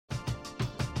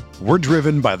We're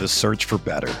driven by the search for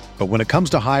better. But when it comes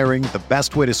to hiring, the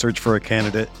best way to search for a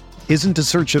candidate isn't to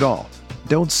search at all.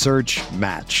 Don't search,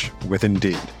 match with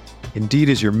Indeed. Indeed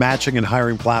is your matching and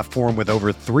hiring platform with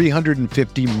over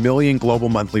 350 million global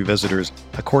monthly visitors,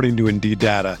 according to Indeed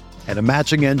data, and a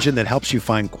matching engine that helps you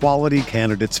find quality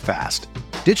candidates fast.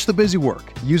 Ditch the busy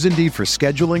work. Use Indeed for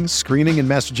scheduling, screening, and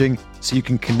messaging so you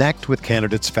can connect with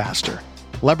candidates faster.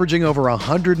 Leveraging over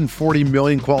 140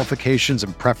 million qualifications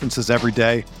and preferences every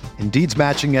day, Indeed's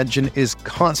matching engine is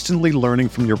constantly learning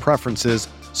from your preferences,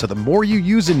 so the more you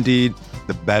use Indeed,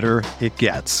 the better it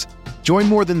gets. Join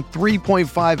more than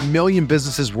 3.5 million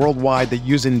businesses worldwide that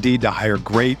use Indeed to hire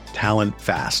great talent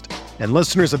fast. And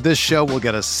listeners of this show will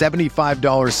get a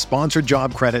 $75 sponsored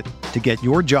job credit to get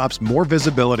your jobs more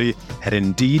visibility at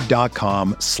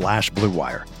Indeed.com/Blue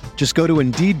Wire. Just go to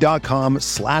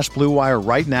Indeed.com/Blue Wire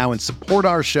right now and support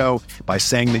our show by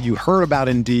saying that you heard about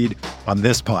Indeed on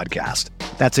this podcast.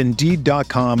 That's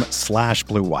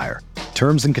Indeed.com/Blue Wire.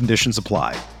 Terms and conditions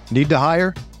apply. Need to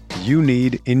hire? You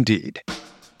need Indeed.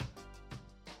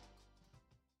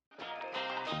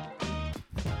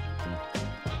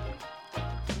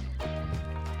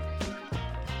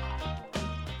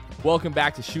 Welcome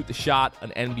back to Shoot the Shot,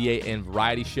 an NBA and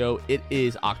variety show. It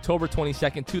is October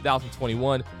 22nd,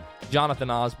 2021. Jonathan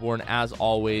Osborne, as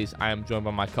always. I am joined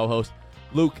by my co-host,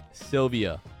 Luke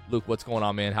Sylvia. Luke, what's going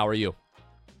on, man? How are you?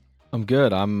 I'm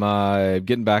good. I'm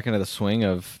getting back into the swing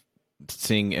of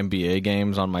seeing NBA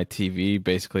games on my TV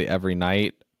basically every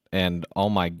night. And oh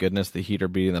my goodness, the Heat are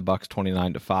beating the Bucks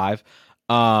 29-5.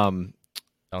 So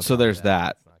there's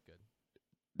that.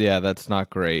 Yeah, that's not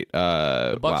great.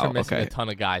 The Bucks are missing a ton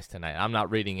of guys tonight. I'm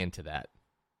not reading into that.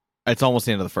 It's almost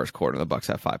the end of the first quarter. The Bucks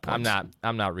have 5 points.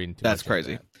 I'm not reading too That's much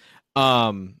crazy. into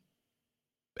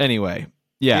Anyway,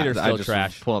 yeah, Heat are I still just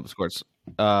trash. pull up the scores.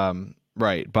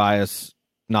 Right, bias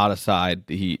not aside,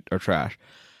 the Heat are trash.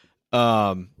 So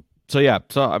I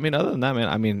mean, other than that, man,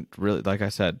 I mean, really, like I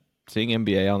said, seeing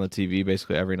NBA on the TV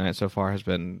basically every night so far has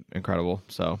been incredible.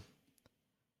 So,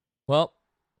 well,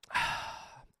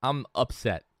 I'm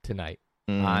upset tonight.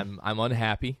 I'm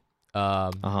unhappy.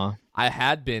 I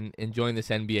had been enjoying this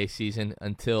NBA season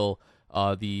until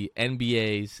the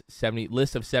NBA's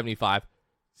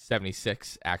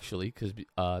 76 actually, because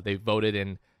they voted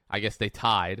and I guess they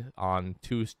tied on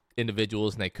two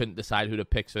individuals and they couldn't decide who to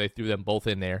pick, so they threw them both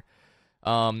in there.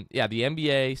 The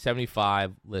NBA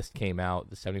 75 list came out,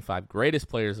 the 75 greatest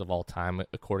players of all time,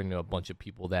 according to a bunch of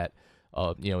people that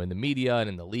in the media and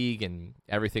in the league and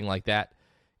everything like that.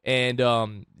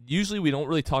 And usually we don't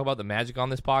really talk about the Magic on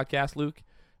this podcast, Luke,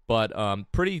 but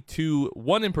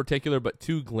one in particular, but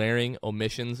two glaring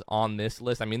omissions on this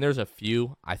list. I mean, there's a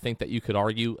few, I think, that you could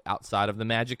argue outside of the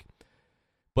Magic.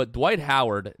 But Dwight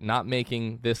Howard not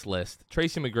making this list.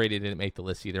 Tracy McGrady didn't make the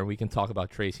list either. We can talk about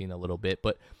Tracy in a little bit.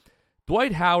 But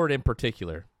Dwight Howard in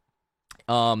particular,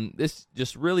 this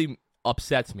just really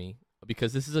upsets me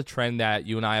because this is a trend that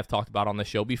you and I have talked about on the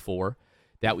show before,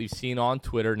 that we've seen on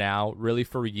Twitter now really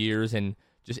for years, and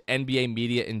just NBA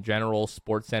media in general,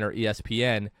 SportsCenter,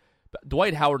 ESPN. But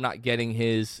Dwight Howard not getting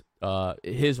his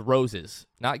roses,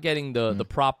 not getting the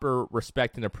proper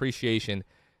respect and appreciation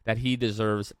that he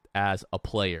deserves as a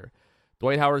player.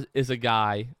 Dwight Howard is a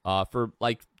guy for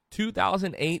like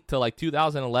 2008 to like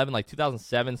 2011, like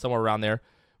 2007, somewhere around there,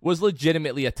 was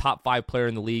legitimately a top 5 player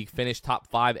in the league, finished top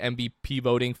 5 MVP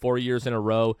voting 4 years in a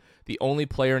row, the only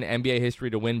player in NBA history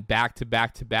to win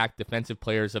back-to-back-to-back Defensive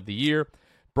Players of the Year,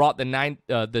 brought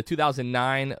the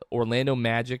 2009 Orlando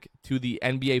Magic to the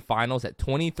NBA Finals at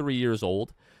 23 years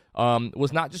old,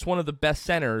 was not just one of the best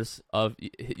centers of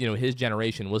his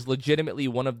generation, was legitimately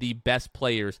one of the best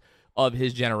players of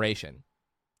his generation.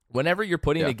 Whenever you're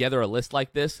putting together a list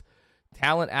like this,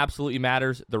 talent absolutely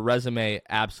matters. The resume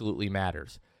absolutely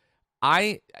matters.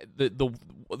 The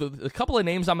couple of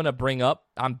names I'm going to bring up,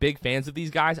 I'm big fans of these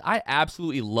guys. I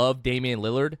absolutely love Damian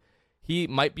Lillard. He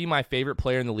might be my favorite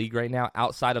player in the league right now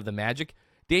outside of the Magic.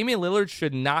 Damian Lillard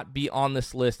should not be on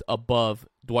this list above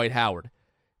Dwight Howard.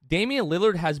 Damian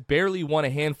Lillard has barely won a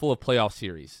handful of playoff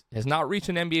series, has not reached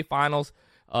an NBA Finals.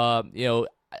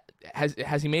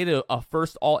 Has he made a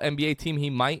first All-NBA team? He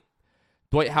might.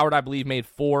 Dwight Howard, I believe, made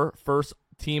 4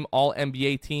 first-team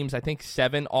All-NBA teams. I think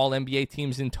 7 All-NBA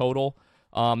teams in total.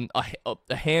 A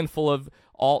handful of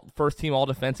first-team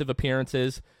All-Defensive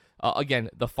appearances. Again,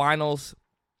 the Finals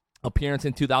appearance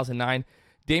in 2009.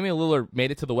 Damian Lillard made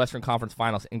it to the Western Conference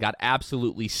Finals and got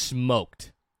absolutely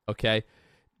smoked. Okay?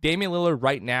 Damian Lillard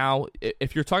right now,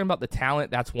 if you're talking about the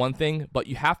talent, that's one thing, but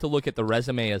you have to look at the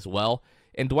resume as well.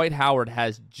 And Dwight Howard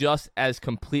has just as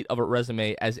complete of a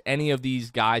resume as any of these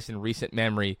guys in recent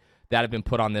memory that have been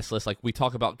put on this list. Like we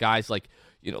talk about guys like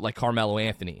Carmelo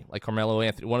Anthony. Like Carmelo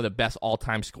Anthony, one of the best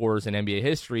all-time scorers in NBA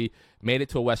history, made it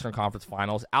to a Western Conference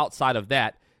Finals. Outside of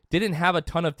that, didn't have a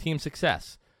ton of team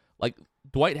success. Like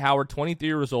Dwight Howard, 23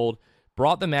 years old,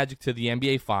 brought the Magic to the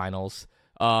NBA Finals.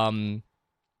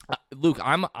 Luke,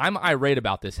 I'm irate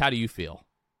about this. How do you feel?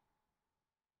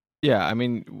 Yeah, I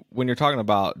mean, when you're talking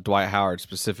about Dwight Howard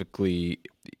specifically,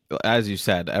 as you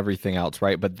said, everything else,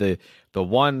 right? But the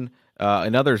one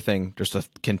another thing, just to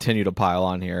continue to pile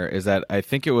on here, is that I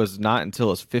think it was not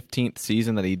until his 15th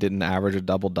season that he didn't average a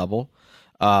double-double.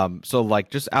 So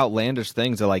like just outlandish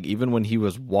things that like even when he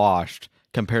was washed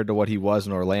compared to what he was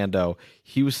in Orlando,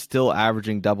 he was still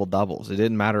averaging double-doubles. It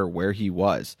didn't matter where he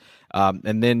was.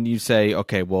 And then you say,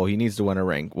 okay, well, he needs to win a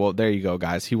ring. Well, there you go,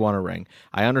 guys. He won a ring.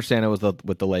 I understand it was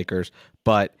with the Lakers,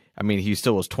 but I mean, he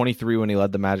still was 23 when he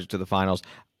led the Magic to the finals.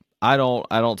 I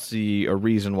don't see a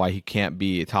reason why he can't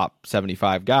be a top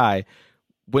 75 guy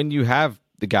when you have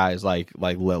the guys like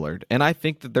Lillard. And I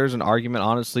think that there's an argument,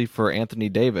 honestly, for Anthony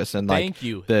Davis. And thank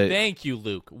you,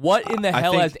 Luke. What in the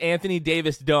hell has Anthony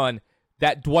Davis done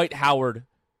that Dwight Howard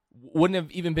wouldn't have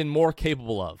even been more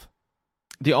capable of?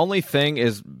 The only thing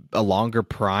is a longer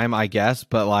prime, I guess,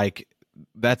 but like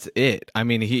that's it. I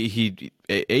mean,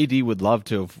 AD would love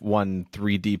to have won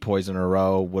 3 depoys in a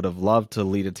row, would have loved to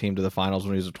lead a team to the finals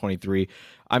when he was 23.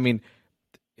 I mean,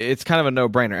 it's kind of a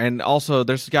no-brainer. And also,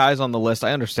 there's guys on the list.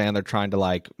 I understand they're trying to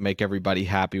like make everybody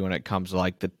happy when it comes to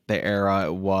like the era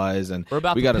it was, and we're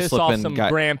about to piss off some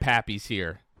grandpappies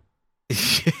here.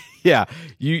 Yeah,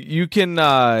 you can.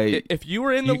 If you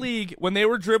were in the league when they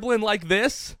were dribbling like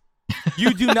this,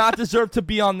 you do not deserve to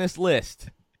be on this list.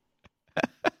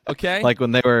 Okay, like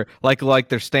when they were like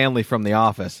they're Stanley from The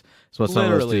Office. That's what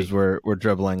some of those dudes were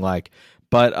dribbling like.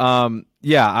 But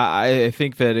yeah, I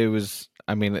think that it was.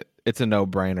 I mean, it's a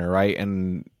no-brainer, right?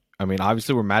 And I mean,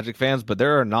 obviously we're Magic fans, but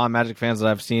there are non-Magic fans that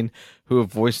I've seen who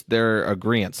have voiced their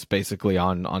agreements basically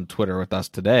on Twitter with us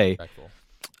today.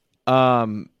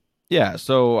 Yeah,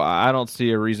 so I don't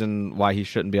see a reason why he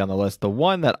shouldn't be on the list. The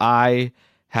one that I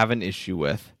have an issue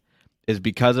with is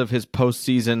because of his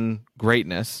postseason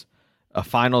greatness, a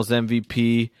Finals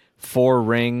MVP, 4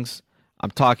 rings.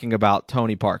 I'm talking about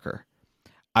Tony Parker.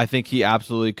 I think he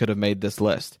absolutely could have made this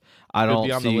list. Could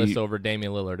be on the list over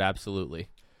Damian Lillard, absolutely.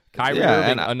 Kyrie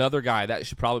Irving, another guy that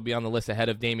should probably be on the list ahead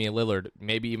of Damian Lillard,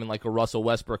 maybe even like a Russell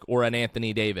Westbrook or an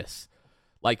Anthony Davis.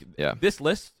 This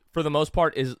list, for the most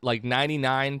part, is like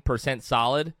 99%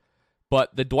 solid,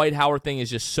 but the Dwight Howard thing is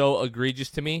just so egregious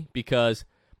to me because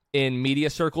in media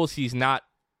circles, he's not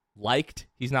liked.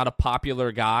 He's not a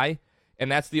popular guy,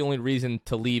 and that's the only reason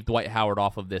to leave Dwight Howard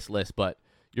off of this list, but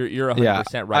you're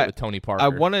 100% right with Tony Parker.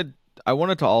 I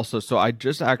wanted to also, so I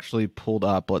just actually pulled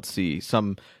up, let's see,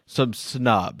 some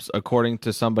snubs according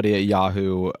to somebody at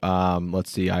Yahoo.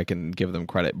 Let's see, I can give them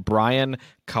credit. Brian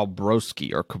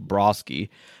Kabrowski.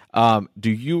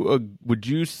 Would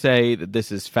you say that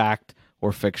this is fact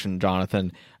or fiction,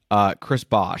 Jonathan? Chris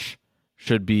Bosh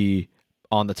should be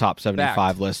on the top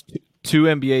 75 list. 2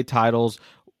 NBA titles,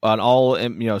 an all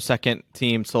second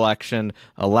team selection,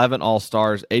 11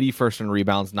 All-Stars, 81st in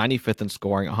rebounds, 95th in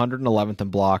scoring, 111th in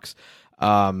blocks.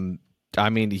 I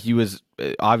mean, he was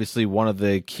obviously one of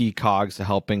the key cogs to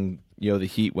helping the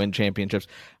Heat win championships.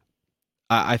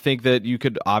 I think that you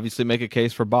could obviously make a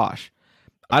case for Bosh.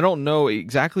 I don't know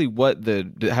exactly what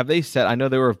have they said. I know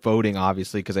they were voting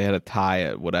obviously because they had a tie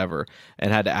at whatever and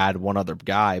had to add one other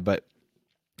guy, but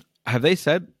have they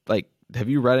said have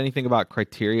you read anything about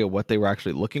criteria, what they were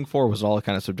actually looking for? Was it all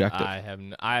kind of subjective? I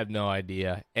have no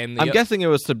idea. And I'm guessing it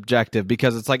was subjective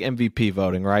because it's like MVP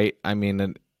voting, right? I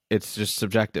mean, it's just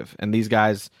subjective. And these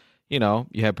guys, you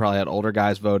probably had older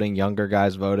guys voting, younger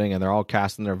guys voting, and they're all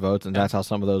casting their votes, and that's how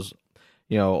some of those,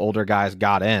 older guys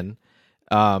got in.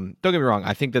 Don't get me wrong.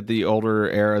 I think that the older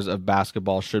eras of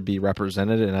basketball should be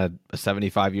represented in a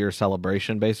 75-year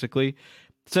celebration, basically.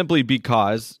 Simply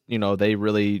because, they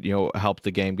really, helped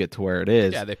the game get to where it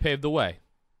is. Yeah, they paved the way.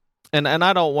 And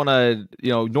I don't want to,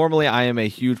 normally I am a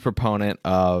huge proponent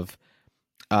of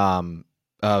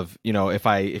if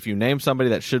you name somebody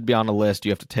that should be on a list,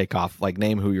 you have to take off,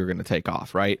 name who you're going to take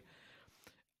off, right?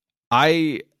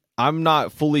 I'm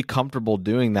not fully comfortable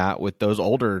doing that with those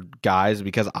older guys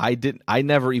because I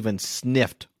never even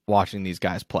sniffed watching these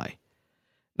guys play.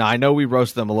 Now, I know we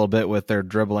roast them a little bit with their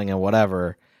dribbling and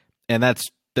whatever, and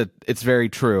it's very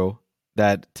true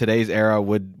that today's era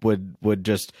would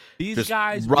just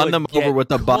guys run them over with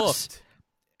the bus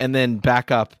and then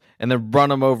back up and then run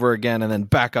them over again and then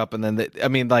back up and then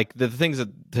the things that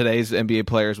today's NBA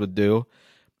players would do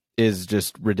is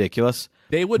just ridiculous.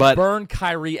 They would burn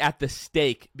Kyrie at the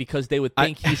stake because they would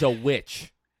think he's a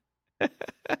witch.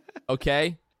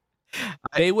 Okay?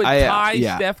 They would tie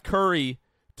Steph Curry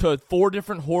to 4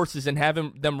 different horses and have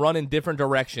them run in different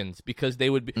directions because they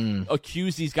would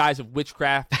accuse these guys of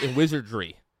witchcraft and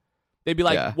wizardry. They'd be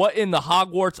like, what in the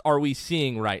Hogwarts are we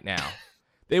seeing right now?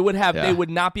 They would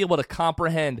not be able to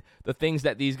comprehend the things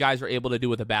that these guys are able to do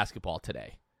with a basketball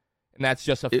today. And that's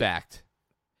just a fact.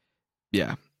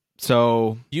 Yeah.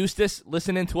 So Eustace,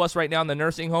 listening to us right now in the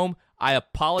nursing home, I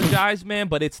apologize, man,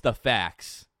 but it's the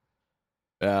facts.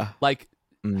 Yeah. Like,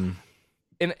 and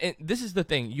this is the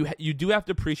thing. You do have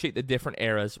to appreciate the different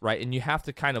eras, right? And you have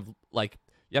to kind of, like,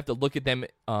 you have to look at them,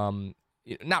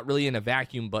 not really in a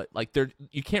vacuum, but, like,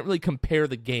 you can't really compare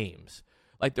the games.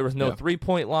 Like, there was no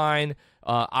three-point line.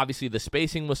 Obviously, the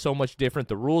spacing was so much different.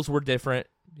 The rules were different,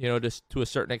 just to a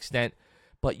certain extent.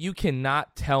 But you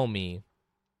cannot tell me,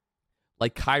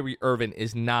 like, Kyrie Irving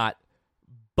is not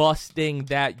busting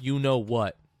that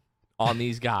you-know-what on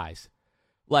these guys.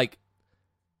 Like,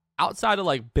 outside of,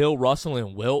 like, Bill Russell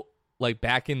and Wilt, like,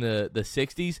 back in the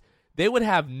 60s, they would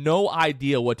have no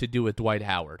idea what to do with Dwight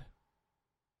Howard.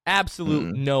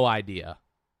 Absolute no idea.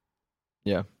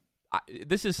 Yeah.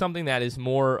 This is something that is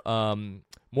more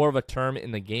of a term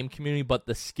in the game community, but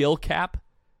the skill cap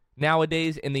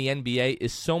nowadays in the NBA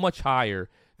is so much higher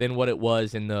than what it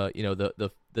was in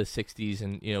the 60s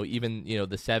and even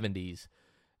the 70s.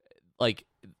 Like,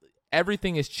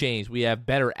 everything has changed. We have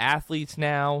better athletes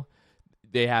now.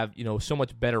 They have so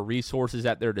much better resources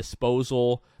at their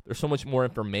disposal. There's so much more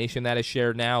information that is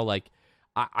shared now. Like,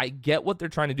 I get what they're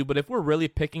trying to do, but if we're really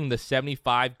picking the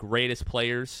 75 greatest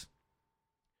players,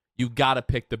 you got to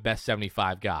pick the best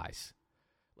 75 guys.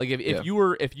 Like, if you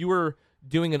were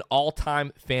doing an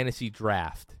all-time fantasy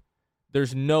draft,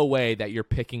 there's no way that you're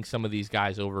picking some of these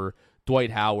guys over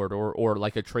Dwight Howard or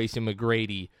like a Tracy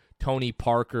McGrady, Tony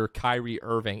Parker, Kyrie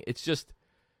Irving. It's just,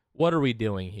 what are we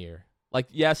doing here? Like,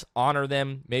 yes, honor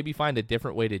them. Maybe find a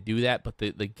different way to do that, but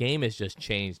the game has just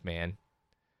changed, man.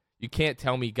 You can't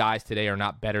tell me guys today are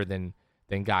not better than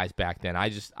guys back then.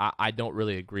 I don't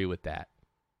really agree with that.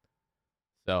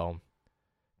 So,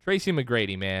 Tracy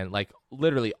McGrady, man, like,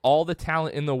 literally all the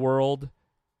talent in the world.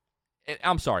 And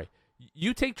I'm sorry.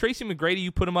 You take Tracy McGrady,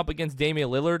 you put him up against Damian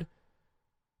Lillard.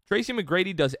 Tracy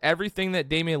McGrady does everything that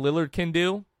Damian Lillard can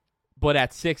do, but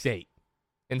at 6'8",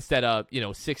 instead of,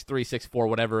 6'3", 6'4",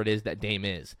 whatever it is that Dame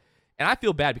is. And I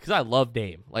feel bad because I love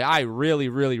Dame. Like, I really,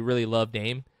 really, really love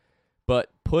Dame. But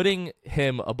putting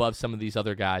him above some of these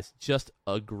other guys, just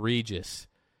egregious.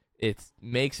 It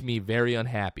makes me very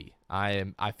unhappy.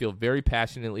 I feel very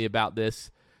passionately about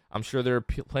this. I'm sure there are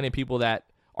plenty of people that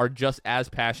are just as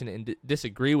passionate and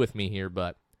disagree with me here,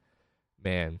 but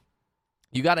man,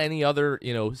 you got any other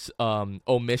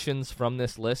omissions from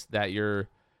this list that you're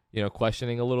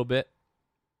questioning a little bit?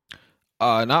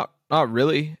 Not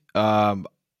really. I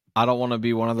don't want to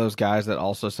be one of those guys that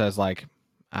also says, like,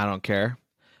 I don't care.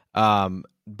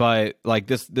 But like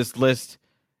this list,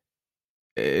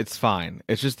 it's fine.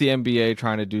 It's just the NBA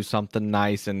trying to do something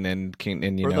nice and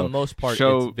for the most part,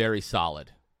 it's very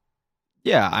solid.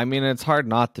 Yeah, I mean, it's hard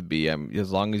not to be.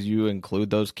 As long as you include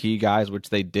those key guys, which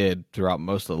they did throughout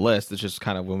most of the list. It's just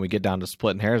kind of when we get down to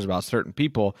splitting hairs about certain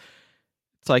people,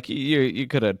 it's like you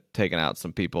could have taken out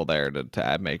some people there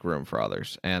to make room for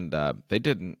others, and they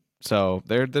didn't. So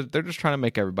they're just trying to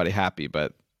make everybody happy,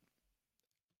 but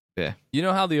yeah. You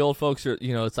know how the old folks are,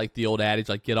 it's like the old adage,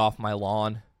 like, get off my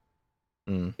lawn.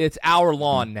 It's our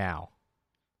lawn now.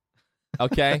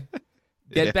 Okay?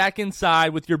 Get back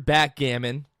inside with your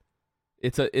backgammon.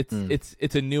 It's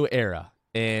a new era,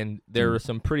 and there are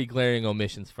some pretty glaring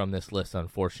omissions from this list,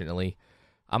 unfortunately.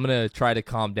 I'm going to try to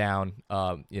calm down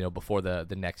before the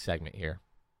next segment here.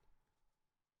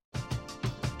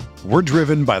 We're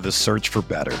driven by the search for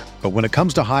better. But when it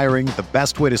comes to hiring, the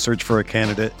best way to search for a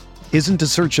candidate isn't to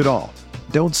search at all.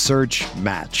 Don't search,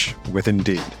 match with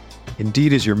Indeed.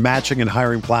 Indeed is your matching and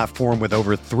hiring platform with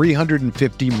over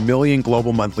 350 million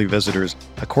global monthly visitors,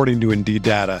 according to Indeed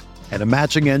data, and a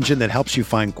matching engine that helps you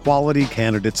find quality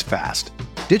candidates fast.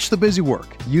 Ditch the busy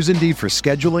work. Use Indeed for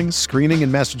scheduling, screening,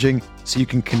 and messaging so you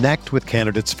can connect with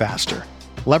candidates faster.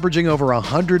 Leveraging over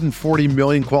 140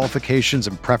 million qualifications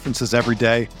and preferences every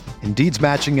day, Indeed's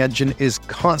matching engine is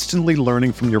constantly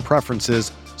learning from your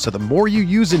preferences, so the more you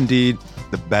use Indeed,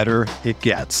 the better it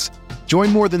gets.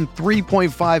 Join more than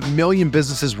 3.5 million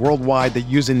businesses worldwide that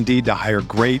use Indeed to hire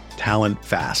great talent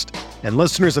fast. And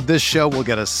listeners of this show will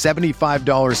get a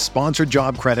 $75 sponsored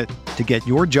job credit to get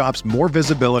your jobs more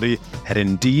visibility at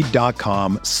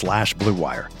Indeed.com/Blue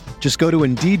Wire. Just go to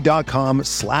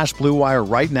Indeed.com/Blue Wire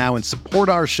right now and support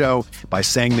our show by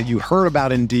saying that you heard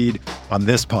about Indeed on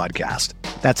this podcast.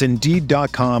 That's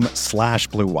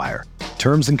Indeed.com/Blue Wire.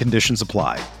 Terms and conditions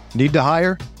apply. Need to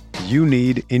hire? You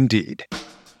need Indeed.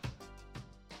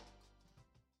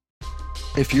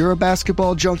 If you're a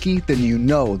basketball junkie, then you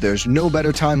know there's no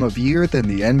better time of year than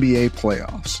the NBA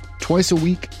playoffs. Twice a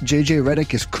week, JJ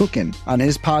Redick is cooking on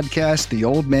his podcast, The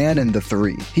Old Man and the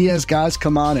Three. He has guys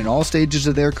come on in all stages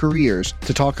of their careers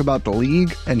to talk about the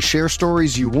league and share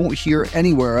stories you won't hear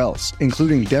anywhere else,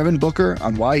 including Devin Booker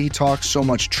on why he talks so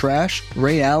much trash,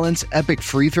 Ray Allen's epic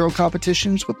free throw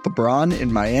competitions with LeBron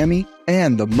in Miami,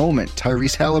 and the moment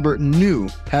Tyrese Halliburton knew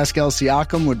Pascal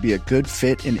Siakam would be a good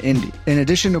fit in Indy. In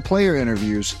addition to player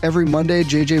interviews, every Monday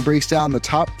JJ breaks down the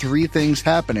top 3 things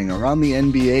happening around the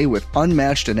NBA with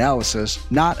unmatched analysis,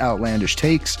 not outlandish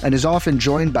takes, and is often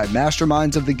joined by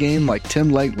masterminds of the game like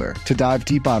Tim Legler to dive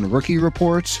deep on rookie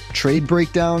reports, trade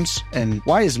breakdowns, and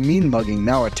why is mean mugging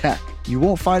now a tech? You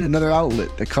won't find another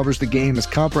outlet that covers the game as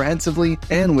comprehensively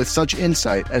and with such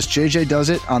insight as JJ does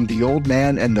it on The Old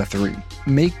Man and the Three.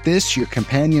 Make this your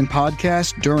companion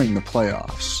podcast during the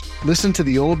playoffs. Listen to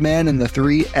The Old Man and the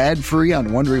Three ad-free on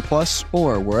Wondery Plus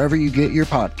or wherever you get your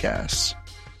podcasts.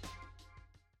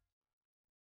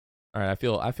 All right, I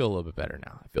feel a little bit better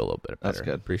now. I feel a little bit better. That's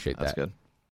good. Appreciate that. That's good.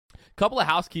 Couple of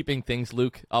housekeeping things,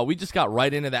 Luke. We just got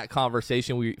right into that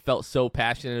conversation. We felt so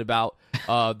passionate about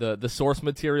the source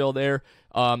material there.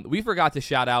 We forgot to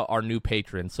shout out our new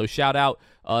patrons. So shout out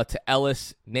to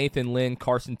Ellis, Nathan Lynn,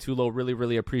 Carson Tulo. Really,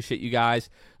 really appreciate you guys.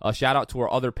 Shout out to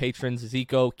our other patrons,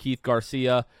 Zico, Keith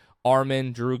Garcia,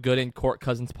 Armin, Drew Gooden, Court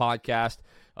Cousins Podcast.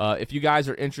 If you guys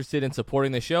are interested in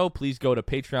supporting the show, please go to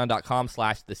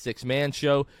patreon.com/the6man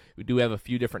show. We do have a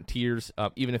few different tiers,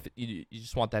 even if you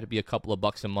just want that to be a couple of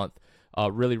bucks a month.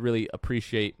 Really, really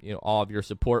appreciate all of your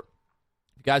support.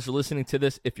 If you guys are listening to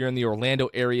this, if you're in the Orlando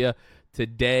area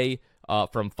today,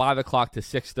 from 5 o'clock to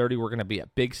 6:30, we're going to be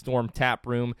at Big Storm Tap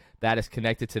Room. That is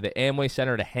connected to the Amway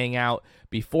Center to hang out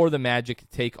before the Magic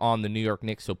take on the New York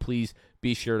Knicks. So please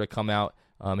be sure to come out,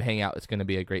 hang out. It's going to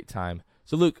be a great time.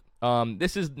 So, Luke,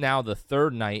 this is now the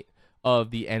third night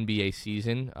of the NBA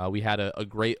season. We had a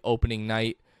great opening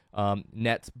night.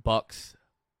 Nets, Bucks,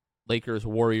 Lakers,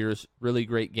 Warriors, really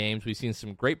great games. We've seen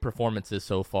some great performances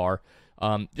so far.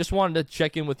 Just wanted to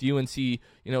check in with you and see,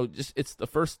 it's the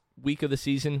first week of the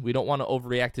season. We don't want to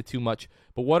overreact to too much,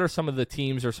 but what are some of the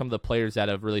teams or some of the players that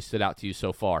have really stood out to you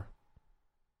so far?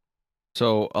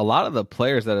 So a lot of the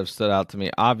players that have stood out to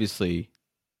me, obviously,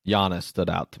 Giannis stood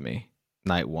out to me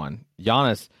night one.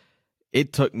 Giannis,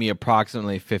 it took me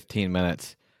approximately 15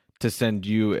 minutes to send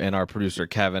you and our producer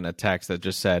Kevin a text that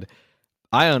just said,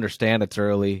 I understand it's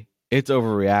early. It's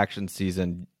overreaction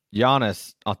season.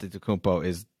 Giannis Antetokounmpo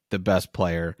is the best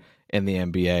player in the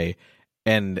NBA.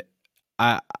 And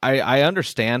I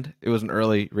understand it was an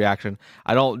early reaction.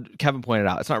 Kevin pointed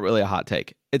out, it's not really a hot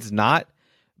take. It's not,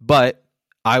 but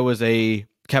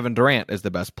Kevin Durant is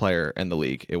the best player in the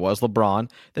league. It was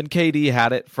LeBron. Then KD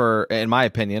had it for, in my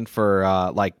opinion, for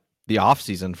the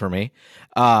offseason for me.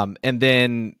 And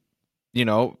then,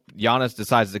 Giannis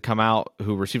decides to come out,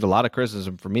 who received a lot of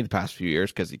criticism from me the past few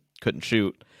years because he couldn't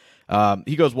shoot.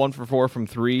 He goes 1 for 4 from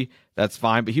 3. That's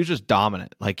fine, but he was just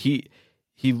dominant.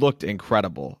 He looked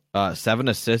incredible. 7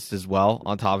 assists as well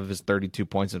on top of his 32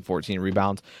 points and 14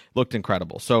 rebounds. Looked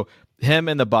incredible. So him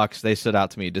and the Bucks, they stood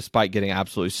out to me despite getting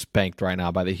absolutely spanked right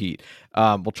now by the Heat.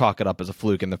 We'll chalk it up as a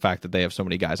fluke in the fact that they have so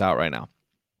many guys out right now.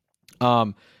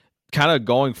 Kind of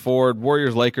going forward,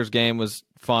 Warriors-Lakers game was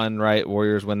fun, right?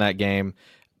 Warriors win that game.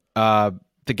 The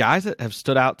guys that have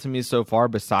stood out to me so far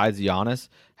besides Giannis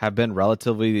have been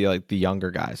relatively the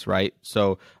younger guys, right?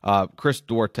 So Chris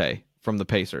Duarte from the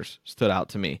Pacers stood out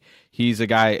to me. He's a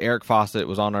guy, Eric Fawcett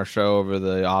was on our show over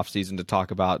the offseason to talk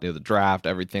about the draft,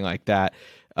 everything like that.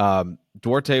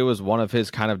 Duarte was one of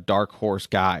his kind of dark horse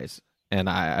guys. And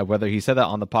I whether he said that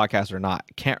on the podcast or not,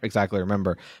 I can't exactly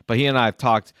remember. But he and I have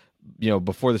talked,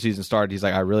 before the season started. He's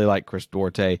like, I really like Chris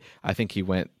Duarte. I think he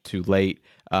went too late.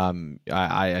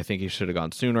 I think he should have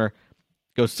gone sooner.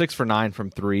 Goes 6 for 9 from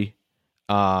 3.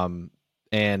 And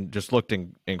just looked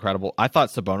incredible. I thought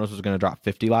Sabonis was going to drop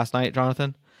 50 last night,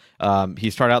 Jonathan.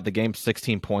 He started out the game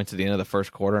 16 points at the end of the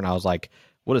first quarter, and I was like,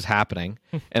 what is happening?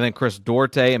 And then Chris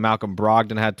Duarte and Malcolm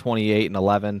Brogdon had 28 and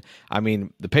 11. I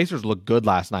mean, the Pacers looked good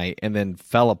last night and then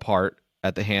fell apart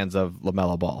at the hands of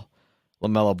LaMelo Ball.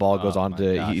 LaMelo Ball goes on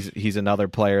to he's another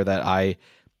player that I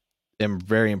am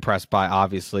very impressed by.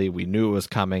 Obviously, we knew it was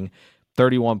coming.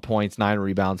 31 points, 9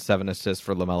 rebounds, 7 assists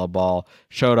for LaMelo Ball.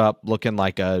 Showed up looking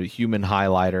like a human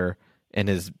highlighter in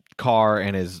his car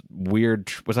and his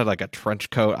weird, was that like a trench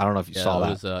coat? I don't know if you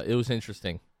saw that. It was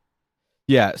interesting.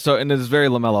 Yeah, so, and it's very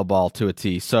LaMelo Ball to a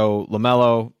T. So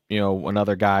LaMelo,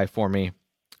 another guy for me.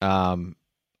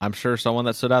 I'm sure someone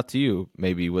that stood out to you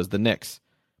maybe was the Knicks.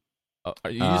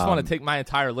 You just want to take my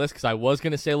entire list because I was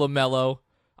going to say LaMelo.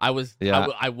 I was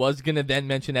going to then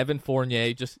mention Evan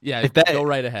Fournier. Go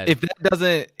right ahead.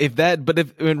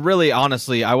 Really,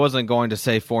 honestly, I wasn't going to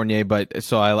say Fournier, but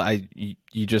so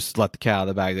you just let the cat out of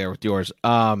the bag there with yours.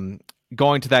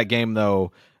 Going to that game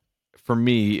though, for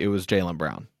me, it was Jaylen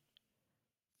Brown.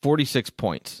 46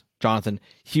 points, Jonathan.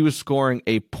 He was scoring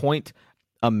a point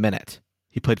a minute.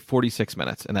 He played 46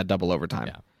 minutes in that double overtime.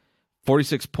 Yeah.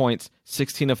 46 points,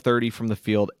 16 of 30 from the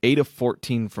field, 8 of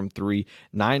 14 from 3,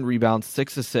 9 rebounds,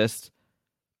 6 assists,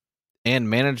 and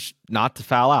managed not to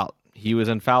foul out. He was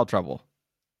in foul trouble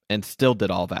and still did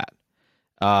all that.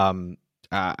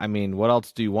 I mean, what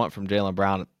else do you want from Jaylen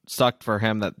Brown? It sucked for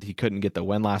him that he couldn't get the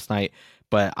win last night,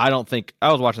 but I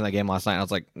was watching that game last night, and I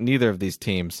was like, neither of these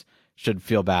teams should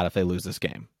feel bad if they lose this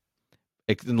game,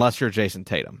 unless you're Jason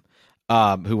Tatum.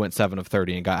 Who went 7 of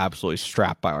 30 and got absolutely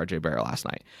strapped by RJ Barrett last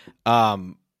night.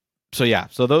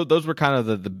 So those were kind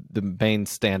of the main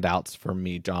standouts for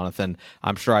me, Jonathan.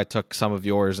 I'm sure I took some of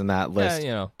yours in that list.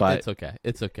 But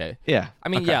it's okay. Yeah. I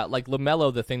mean, like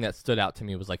LaMelo, the thing that stood out to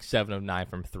me was like 7 of 9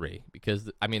 from 3 because,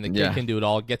 I mean, the kid can do it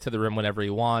all, get to the rim whenever he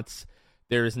wants.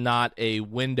 There's not a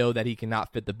window that he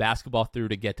cannot fit the basketball through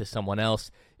to get to someone else.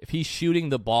 If he's shooting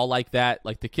the ball like that,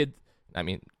 like the kid, I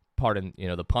mean, pardon,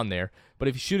 the pun there, but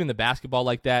if he's shooting the basketball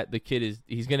like that, the kid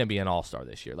he's going to be an all-star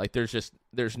this year. Like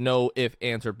there's no if,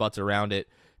 ands, or buts around it.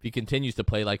 If he continues to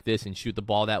play like this and shoot the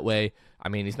ball that way, I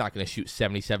mean, he's not going to shoot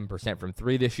 77% from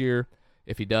 3 this year.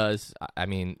 If he does, I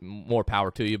mean, more power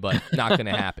to you, but not going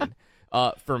to happen.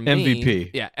 For me,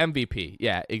 MVP.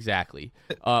 Yeah, exactly.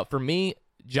 For me,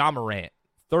 Ja Morant,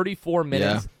 34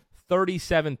 minutes,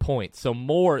 37 points, so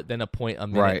more than a point a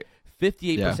minute. Right.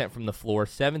 58% from the floor,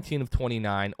 17 of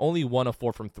 29, only 1 of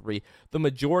 4 from 3. The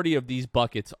majority of these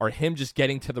buckets are him just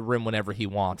getting to the rim whenever he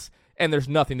wants, and there's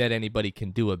nothing that anybody can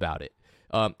do about it.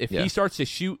 If he starts to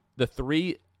shoot the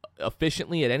 3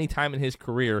 efficiently at any time in his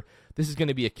career, this is going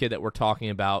to be a kid that we're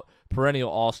talking about, perennial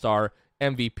all-star,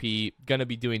 MVP, going to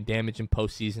be doing damage in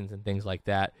postseasons and things like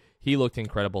that. He looked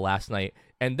incredible last night.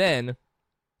 And then,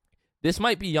 this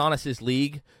might be Giannis's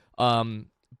league,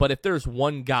 but if there's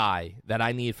one guy that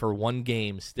I need for one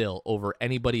game still over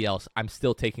anybody else, I'm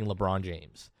still taking LeBron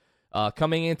James.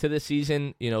 Coming into this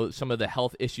season, some of the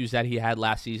health issues that he had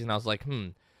last season, I was like,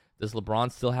 does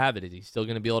LeBron still have it? Is he still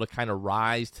going to be able to kind of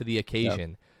rise to the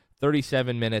occasion? Yep.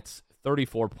 37 minutes,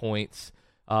 34 points.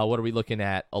 What are we looking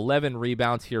at? 11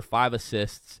 rebounds here, 5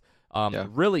 assists.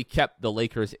 Really kept the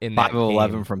Lakers in that game. 5 of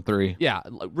 11 from 3. Yeah,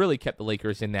 really kept the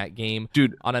Lakers in that game.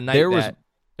 Dude, on a night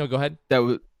No, go ahead.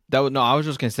 No, I was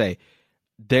just gonna say,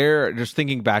 just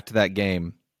thinking back to that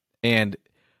game, and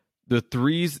the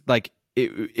threes, like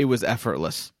it was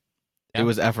effortless. Yeah. It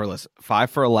was effortless.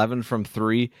 5 for 11 from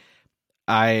 3.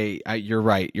 You're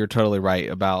right. You're totally right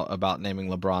about naming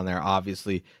LeBron there.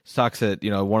 Obviously, sucks that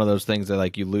one of those things that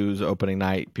like you lose opening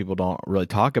night. People don't really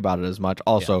talk about it as much.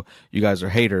 Also, you guys are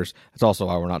haters. That's also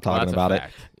why we're not talking about it.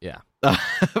 Yeah.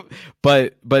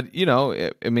 but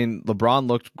I mean, LeBron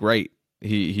looked great.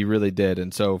 He really did.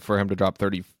 And so for him to drop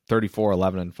 34,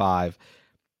 11, and 5,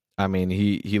 I mean,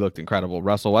 he looked incredible.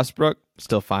 Russell Westbrook,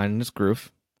 still finding his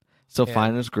groove.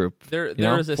 Finding his group. There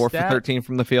is a 4 for 13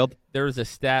 from the field. There is a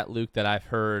stat, Luke, that I've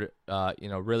heard,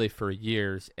 really for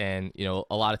years, and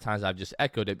a lot of times I've just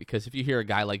echoed it because if you hear a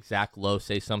guy like Zach Lowe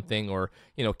say something, or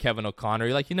Kevin O'Connor,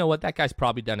 you're like, you know what, that guy's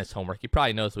probably done his homework. He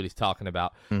probably knows what he's talking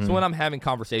about. Mm-hmm. So when I'm having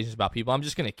conversations about people, I'm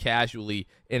just going to casually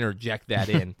interject that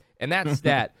in. And that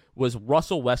stat was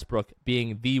Russell Westbrook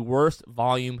being the worst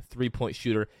volume 3-point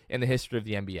shooter in the history of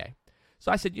the NBA.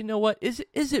 So I said, you know what? Is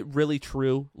it really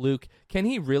true, Luke? Can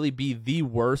he really be the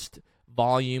worst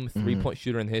volume 3-point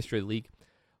shooter in the history of the league?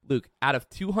 Luke, out of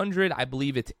 200, I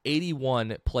believe it's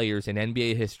 81 players in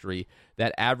NBA history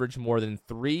that average more than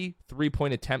 3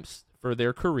 3-point attempts for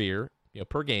their career,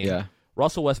 per game. Yeah.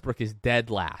 Russell Westbrook is dead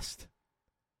last.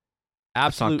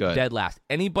 Absolute dead last.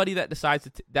 Anybody that decides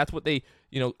that's what they,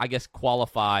 I guess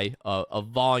qualify a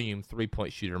volume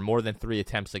 3-point shooter, more than 3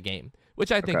 attempts a game,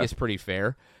 which I think is pretty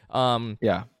fair.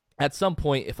 At some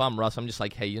point, if I'm Russ, I'm just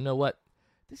like, hey, you know what?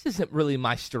 This isn't really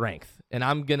my strength, and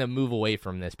I'm going to move away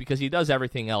from this because he does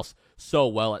everything else so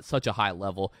well at such a high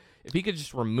level. If he could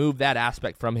just remove that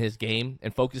aspect from his game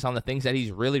and focus on the things that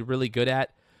he's really, really good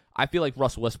at, I feel like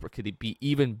Russell Westbrook could be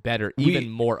even better, even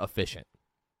more efficient.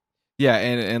 Yeah,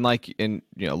 and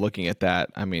looking at that,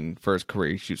 I mean, for his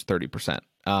career, he shoots 30%.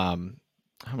 How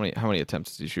many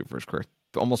attempts does he shoot for his career?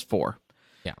 Almost 4.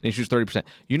 Yeah, and he shoots 30%.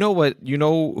 You know what? You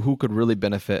know who could really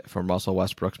benefit from Russell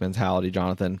Westbrook's mentality,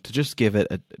 Jonathan? To just give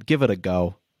it a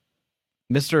go.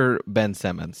 Mr. Ben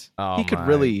Simmons. Oh, he could my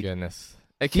really goodness.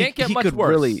 It can't get much could worse.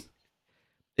 Really,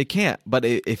 it can't. But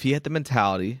if he had the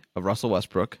mentality of Russell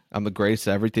Westbrook, I'm the greatest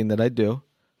at everything that I do.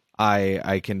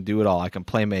 I can do it all. I can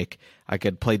play make. I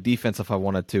could play defense if I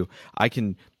wanted to. I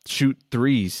can shoot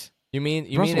threes. You mean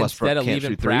Russell Westbrook instead of can't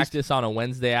leaving shoot practice on a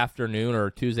Wednesday afternoon or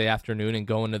Tuesday afternoon and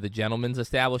going to the gentleman's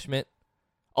establishment?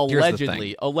 Here's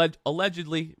the Allegedly,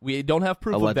 allegedly, we don't have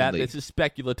proof of that. This is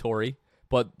speculatory,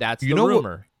 but that's the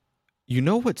rumor. You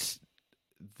know what's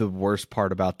the worst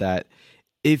part about that?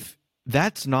 If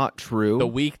that's not true, the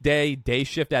weekday day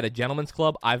shift at a gentleman's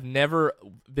club, I've never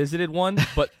visited one,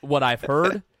 but what I've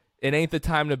heard, it ain't the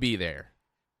time to be there.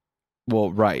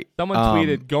 Well, right. Someone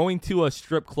tweeted, going to a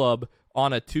strip club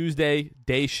on a Tuesday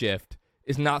day shift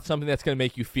is not something that's going to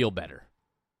make you feel better.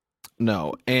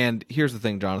 No, and here's the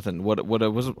thing, Jonathan. What I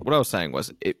was saying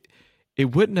was it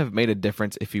wouldn't have made a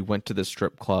difference if he went to the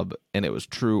strip club and it was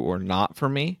true or not for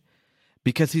me,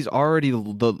 because he's already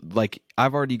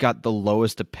I've already got the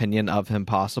lowest opinion of him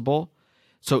possible.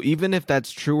 So even if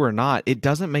that's true or not, it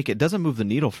doesn't move the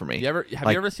needle for me. Have you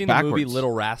ever seen the movie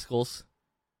Little Rascals?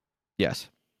 Yes.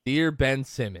 Dear Ben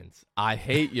Simmons, I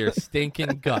hate your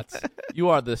stinking guts. You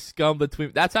are the scum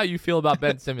between. That's how you feel about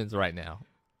Ben Simmons right now.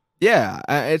 Yeah,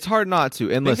 it's hard not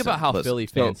to. And think about how Philly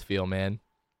fans feel, man.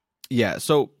 Yeah.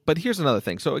 So, but here's another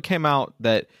thing. So it came out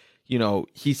that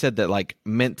he said that like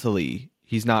mentally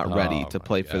he's not ready to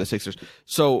play for the Sixers.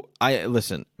 So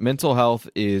listen. Mental health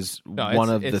is one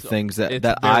of the things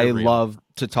that I real. love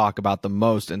to talk about the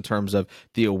most in terms of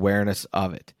the awareness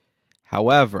of it.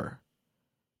 However,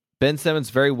 Ben Simmons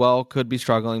very well could be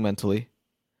struggling mentally,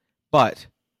 but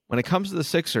when it comes to the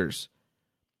Sixers,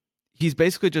 he's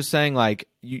basically just saying like,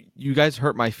 you guys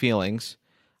hurt my feelings.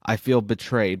 I feel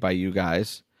betrayed by you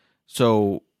guys.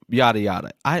 So yada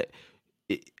yada.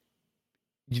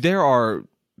 There are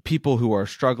people who are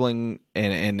struggling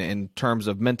and in terms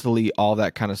of mentally, all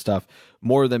that kind of stuff,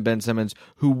 more than Ben Simmons,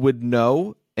 who would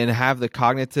know and have the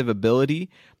cognitive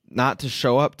ability not to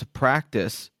show up to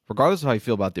practice, regardless of how you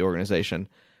feel about the organization,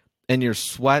 in your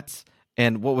sweats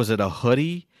and what was it, a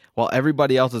hoodie, while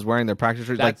everybody else is wearing their practice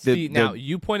shirts. Now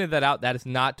you pointed that out. That is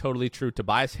not totally true.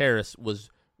 Tobias Harris was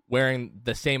wearing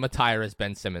the same attire as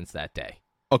Ben Simmons that day.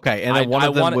 Okay, and then one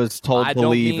of them was told to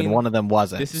leave, and one of them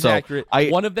wasn't. This is accurate.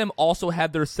 One of them also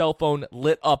had their cell phone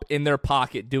lit up in their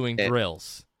pocket doing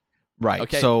drills. Right.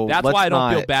 Okay. So that's why I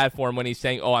don't feel bad for him when he's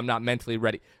saying, "Oh, I'm not mentally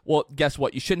ready." Well, guess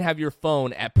what? You shouldn't have your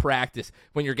phone at practice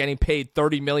when you're getting paid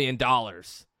 $30 million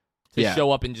to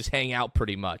show up and just hang out,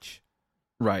 pretty much.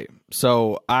 Right.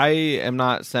 So I am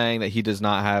not saying that he does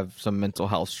not have some mental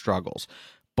health struggles,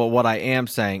 but what I am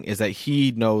saying is that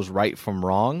he knows right from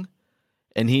wrong,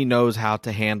 and he knows how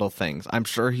to handle things. I'm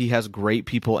sure he has great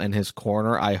people in his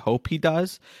corner. I hope he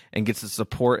does and gets the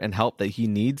support and help that he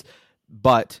needs.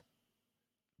 But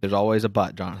there's always a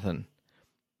but, Jonathan.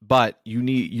 But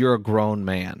you're a grown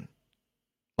man.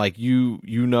 Like you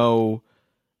know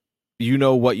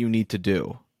what you need to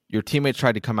do. Your teammates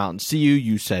tried to come out and see you.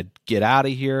 You said, get out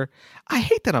of here. I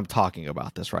hate that I'm talking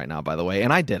about this right now, by the way,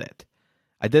 and I did it.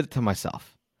 I did it to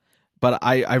myself. But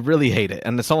I really hate it.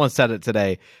 And someone said it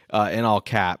today in all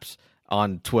caps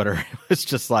on Twitter. It's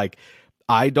just like,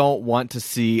 I don't want to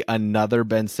see another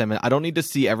Ben Simmons. I don't need to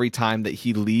see every time that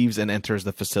he leaves and enters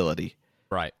the facility.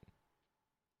 Right.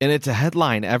 And it's a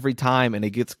headline every time, and it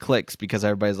gets clicks because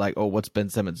everybody's like, oh, what's Ben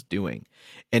Simmons doing?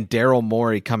 And Daryl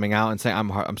Morey coming out and saying,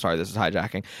 I'm sorry, this is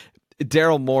hijacking.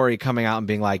 Daryl Morey coming out and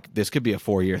being like, this could be a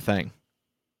 4-year thing.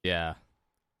 Yeah.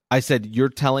 I said, you're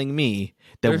telling me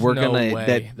that There's we're no going way.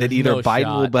 to, that either no Biden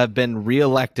shot. will have been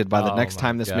reelected by the next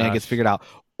time this man gets figured out,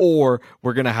 or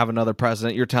we're going to have another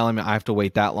president. You're telling me I have to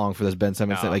wait that long for this Ben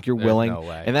Simmons thing? Like, you're willing. No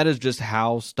way. And that is just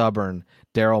how stubborn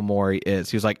Daryl Morey is.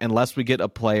 He was like, unless we get a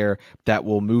player that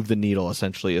will move the needle,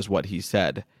 essentially, is what he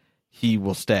said, he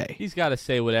will stay. He's got to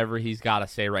say whatever he's got to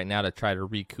say right now to try to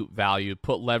recoup value,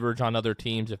 put leverage on other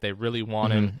teams if they really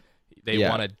want him. They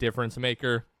want a difference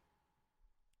maker.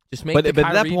 Just make the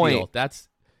Kyrie deal.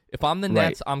 If I'm the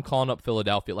Nets, I'm calling up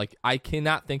Philadelphia. Like, I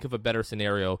cannot think of a better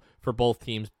scenario for both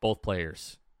teams, both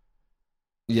players.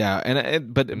 Yeah,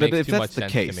 but if that's the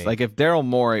case, like if Daryl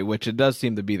Morey, which it does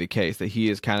seem to be the case, that he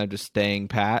is kind of just staying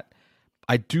pat,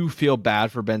 I do feel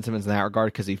bad for Ben Simmons in that regard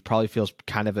because he probably feels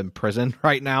kind of imprisoned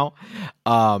right now.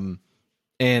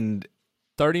 And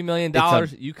 $30 million,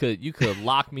 you could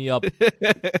lock me up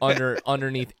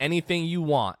underneath anything you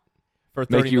want for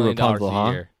 $30 million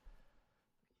a year.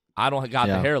 I don't got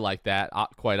the hair like that,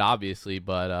 quite obviously,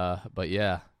 but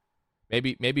yeah,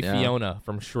 maybe Fiona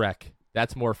from Shrek.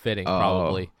 That's more fitting,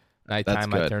 probably.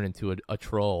 Nighttime, I turn into a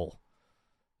troll.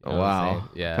 You know wow.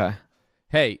 Yeah. Okay.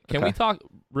 Hey, can we talk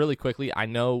really quickly, I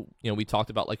know, we talked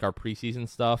about like our preseason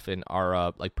stuff and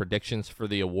our like predictions for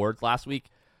the awards last week.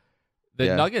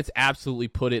 The Nuggets absolutely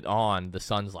put it on the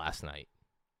Suns last night.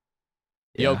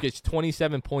 Jokic,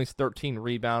 27 points, 13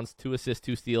 rebounds, 2 assists,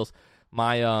 2 steals.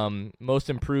 My most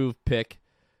improved pick,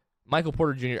 Michael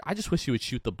Porter Jr., I just wish he would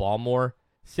shoot the ball more.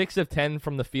 6 of 10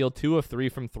 from the field, 2 of 3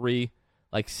 from 3,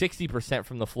 like 60%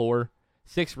 from the floor,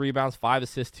 6 rebounds, 5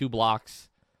 assists, 2 blocks.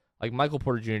 Like Michael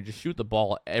Porter Jr., just shoot the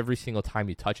ball every single time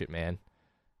you touch it, man.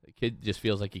 The kid just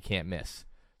feels like he can't miss.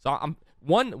 So I'm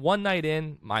one night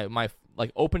in, my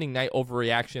like opening night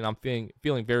overreaction, I'm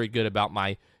feeling very good about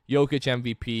my Jokic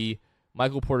MVP,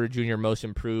 Michael Porter Jr. most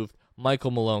improved,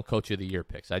 Michael Malone Coach of the Year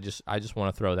picks. I just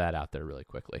want to throw that out there really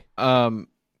quickly.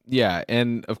 Yeah,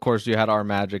 and of course you had our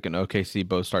Magic and OKC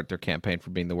both start their campaign for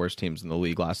being the worst teams in the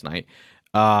league last night.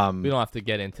 We don't have to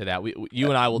get into that. You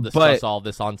and I will discuss all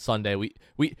this on Sunday.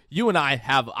 You and I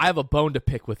have a bone to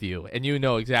pick with you, and you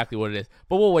know exactly what it is.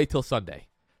 But we'll wait till Sunday.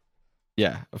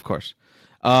 Yeah, of course.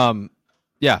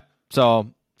 Yeah,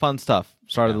 so fun stuff.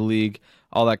 Start of the league,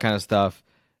 all that kind of stuff.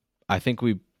 I think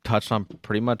we touched on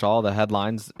pretty much all the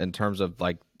headlines in terms of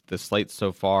like the slate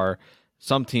so far.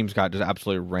 Some teams got just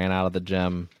absolutely ran out of the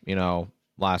gym,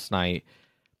 last night.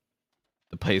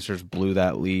 The Pacers blew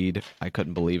that lead. I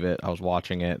couldn't believe it. I was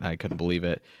watching it. I couldn't believe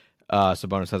it.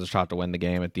 Sabonis has a shot to win the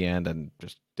game at the end and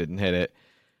just didn't hit it.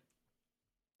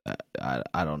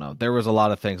 I don't know. There was a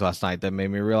lot of things last night that made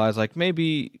me realize, like,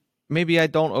 maybe I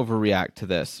don't overreact to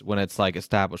this when it's like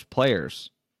established players.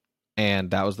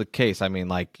 And that was the case. I mean,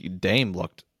 like, Dame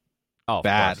looked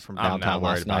bad from downtown last night. I'm not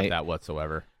worried about that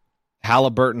whatsoever.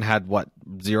 Halliburton had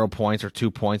 0 points or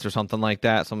 2 points or something like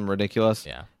that, something ridiculous.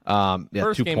 Yeah.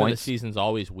 First 2 game points. Of the season's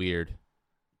always weird.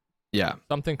 Yeah.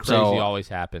 Something crazy always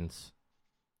happens.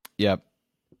 Yep.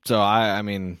 So I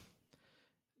mean,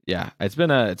 yeah, it's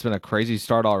been a crazy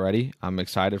start already. I'm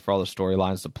excited for all the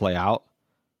storylines to play out.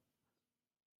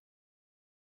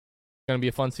 It's going to be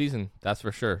a fun season, that's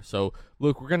for sure. So,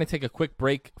 Luke, we're going to take a quick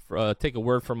break, take a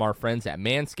word from our friends at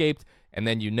Manscaped, and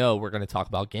then we're going to talk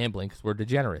about gambling because we're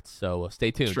degenerates. So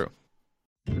stay tuned. It's true.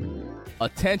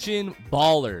 Attention,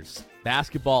 ballers.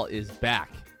 Basketball is back.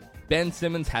 Ben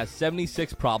Simmons has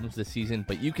 76 problems this season,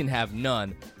 but you can have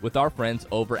none with our friends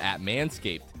over at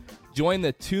Manscaped. Join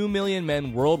the 2 million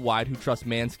men worldwide who trust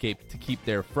Manscaped to keep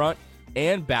their front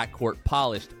and backcourt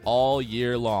polished all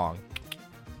year long.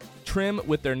 Trim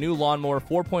with their new Lawnmower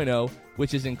 4.0,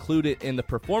 which is included in the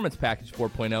Performance Package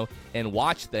 4.0, and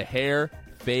watch the hair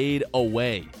fade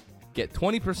away. Get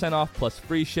 20% off plus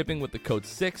free shipping with the code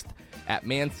SIXTH at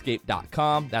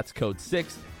manscaped.com. That's code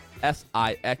SIXTH,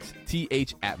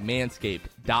 SIXTH at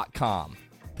manscaped.com.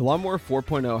 The Lawnmower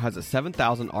 4.0 has a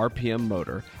 7,000 RPM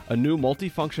motor, a new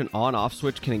multifunction on-off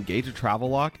switch can engage a travel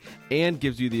lock, and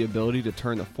gives you the ability to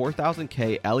turn the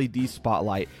 4000K LED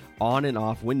spotlight on and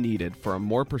off when needed for a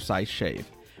more precise shave.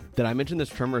 Did I mention this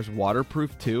trimmer is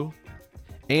waterproof too?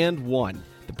 And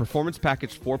the Performance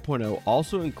Package 4.0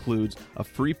 also includes a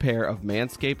free pair of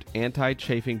Manscaped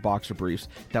anti-chafing boxer briefs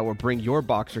that will bring your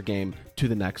boxer game to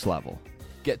the next level.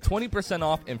 Get 20%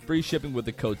 off and free shipping with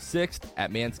the code SIXTH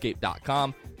at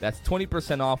manscaped.com. That's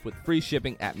 20% off with free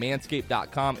shipping at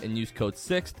manscaped.com and use code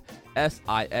SIXTH,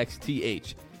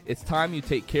 SIXTH. It's time you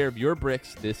take care of your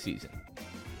bricks this season.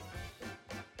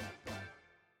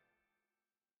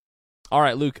 All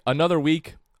right, Luke, another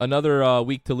week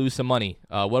to lose some money.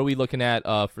 What are we looking at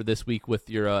for this week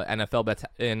with your NFL bets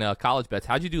and college bets?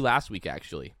 How'd you do last week,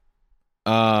 actually?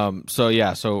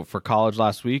 So for college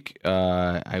last week,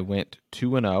 I went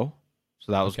 2-0,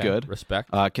 so that was good.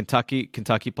 Respect. Kentucky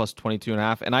plus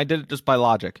 22.5, and I did it just by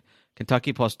logic.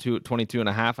 Kentucky plus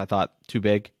 22.5, I thought too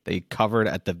big. They covered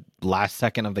at the last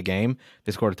second of the game.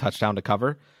 They scored a touchdown to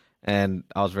cover, and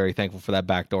I was very thankful for that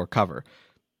backdoor cover.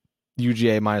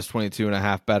 UGA minus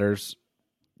 22.5 bettors.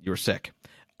 You were sick.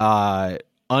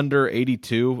 Under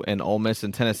 82 and Ole Miss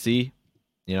and Tennessee.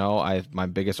 My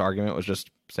biggest argument was just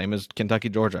same as Kentucky,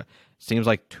 Georgia. Seems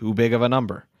like too big of a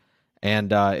number,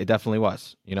 and it definitely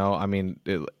was.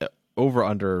 Over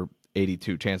under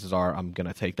 82. Chances are I'm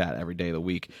gonna take that every day of the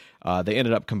week. They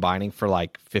ended up combining for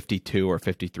like 52 or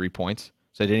 53 points,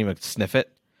 so they didn't even sniff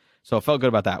it. So I felt good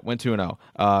about that. Went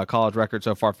 2-0. College record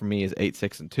so far for me is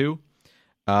 8-6-2.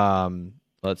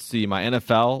 Let's see. My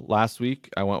NFL last week,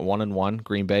 I went 1-1.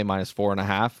 Green Bay minus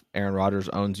 4.5. Aaron Rodgers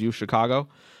owns you, Chicago.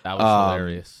 That was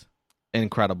hilarious.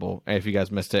 Incredible. If you guys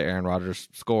missed it, Aaron Rodgers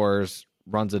scores,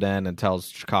 runs it in, and tells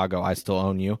Chicago, I still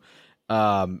own you.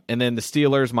 And then the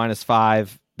Steelers minus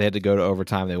 5. They had to go to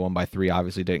overtime. They won by 3.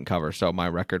 Obviously didn't cover. So my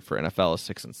record for NFL is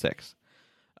 6-6.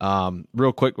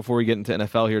 Real quick before we get into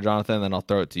NFL here, Jonathan, then I'll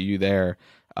throw it to you there.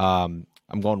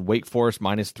 I'm going Wake Forest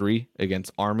 -3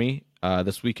 against Army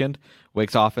this weekend.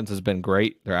 Wake's offense has been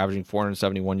great. They're averaging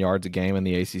 471 yards a game in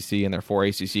the ACC in their 4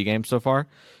 ACC games so far.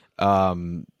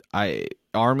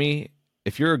 Army,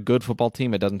 if you're a good football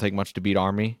team, it doesn't take much to beat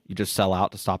Army. You just sell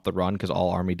out to stop the run because all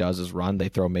Army does is run. They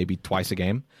throw maybe twice a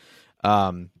game.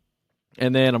 And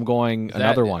then I'm going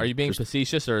another one. Are you being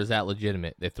facetious or is that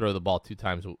legitimate? They throw the ball 2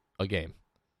 times a game.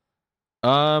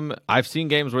 I've seen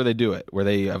games where they do it, where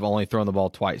they have only thrown the ball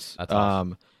twice. That's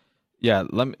awesome. Yeah,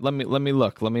 let me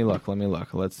look.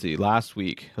 Let's see. Last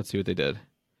week, let's see what they did.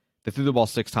 They threw the ball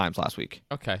 6 times last week.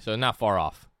 Okay, so not far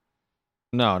off.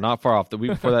 No, not far off. The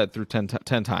week before that, threw 10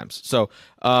 times. So,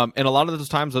 and a lot of those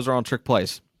times, those are on trick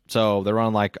plays. So they're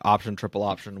on like option, triple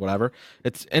option, whatever.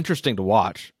 It's interesting to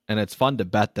watch, and it's fun to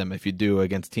bet them if you do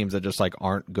against teams that just like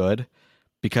aren't good,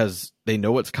 because they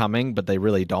know it's coming, but they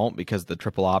really don't, because the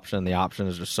triple option and the option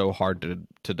is just so hard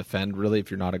to defend, really,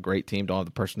 if you're not a great team, don't have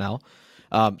the personnel.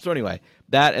 So anyway,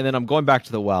 that, and then I'm going back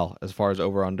to the well as far as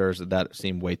over-unders that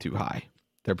seem way too high.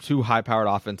 They're 2 high-powered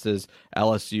offenses.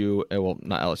 LSU, well,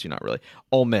 not LSU, not really.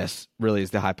 Ole Miss really is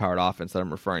the high-powered offense that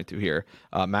I'm referring to here.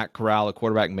 Matt Corral, the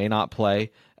quarterback, may not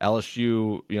play.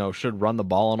 LSU, should run the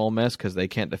ball on Ole Miss because they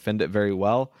can't defend it very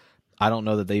well. I don't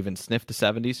know that they even sniffed the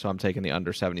 70, so I'm taking the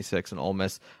under 76 in Ole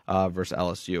Miss versus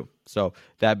LSU. So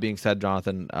that being said,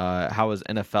 Jonathan, how was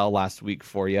NFL last week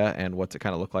for you, and what's it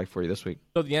kind of look like for you this week?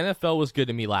 So the NFL was good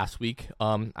to me last week.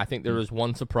 I think there was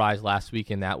one surprise last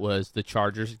week, and that was the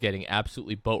Chargers getting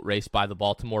absolutely boat raced by the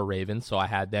Baltimore Ravens. So I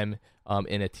had them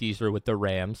in a teaser with the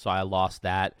Rams, so I lost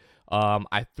that.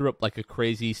 I threw up like a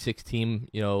crazy 6-team,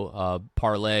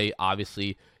 parlay.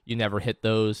 Obviously, you never hit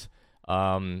those.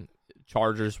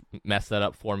 Chargers messed that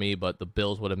up for me, but the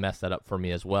Bills would have messed that up for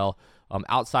me as well.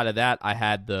 Outside of that, I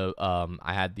had the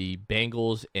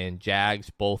Bengals and Jags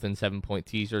both in 7-point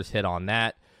teasers, hit on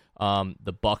that.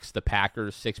 The Bucks, the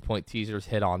Packers, 6-point teasers,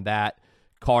 hit on that.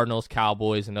 Cardinals,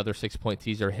 Cowboys, another 6-point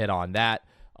teaser, hit on that.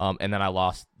 And then I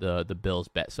lost the Bills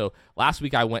bet. So last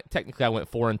week I went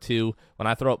 4-2. When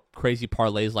I throw up crazy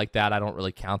parlays like that, I don't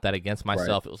really count that against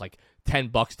myself. Right. It was like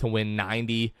 $10 to win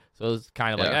 90. So it was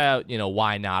kind of like,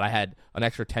 why not? I had an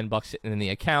extra $10 sitting in the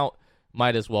account.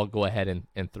 Might as well go ahead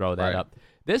and throw that up.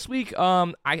 This week,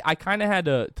 I kind of had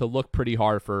to look pretty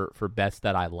hard for bets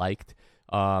that I liked.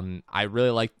 I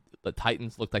really liked the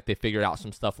Titans. Looked like they figured out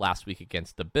some stuff last week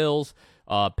against the Bills.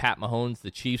 Pat Mahomes,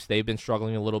 the Chiefs, they've been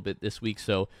struggling a little bit this week.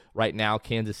 So right now,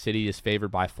 Kansas City is favored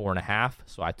by 4.5.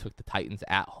 So I took the Titans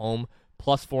at home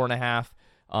plus 4.5.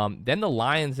 Then the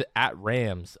Lions at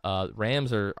Rams.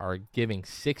 Rams are giving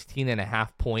 16.5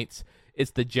 points.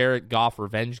 It's the Jared Goff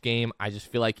revenge game. I just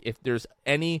feel like if there's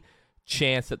any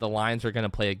chance that the Lions are going to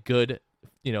play a good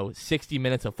 60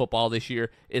 minutes of football this year,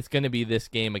 it's going to be this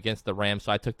game against the Rams.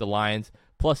 So I took the Lions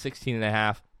plus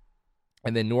 16.5.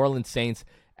 And then New Orleans Saints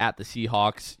at the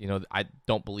Seahawks. I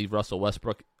don't believe Russell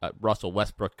Westbrook,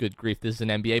 good grief. This is an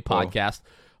NBA podcast.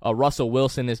 Russell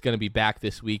Wilson is going to be back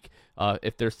this week.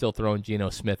 If they're still throwing Geno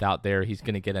Smith out there, he's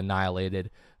going to get annihilated.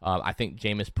 I think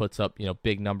Jameis puts up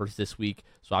big numbers this week,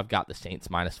 so I've got the Saints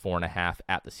minus 4.5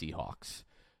 at the Seahawks.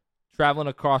 Traveling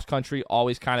across country,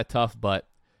 always kind of tough, but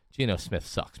Geno Smith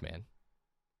sucks, man.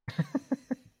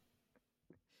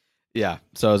 Yeah,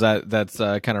 so that's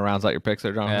kind of rounds out your picks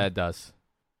there, John? Yeah, it does.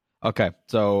 Okay,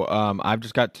 so I've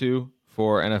just got 2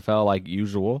 for NFL like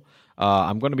usual.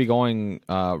 I'm going to be going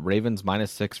Ravens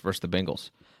 -6 versus the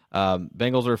Bengals.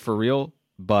 Bengals are for real,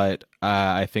 but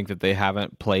I think that they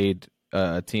haven't played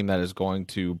a team that is going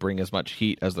to bring as much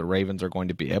heat as the Ravens are going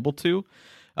to be able to.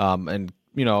 And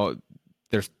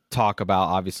there's talk about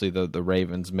obviously the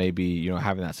Ravens maybe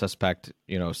having that suspect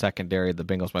secondary. The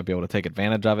Bengals might be able to take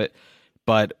advantage of it.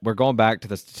 But we're going back to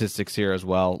the statistics here as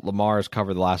well. Lamar has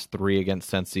covered the last 3 against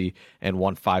Cincy and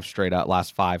won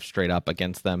last 5 straight up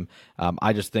against them.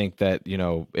 I just think that,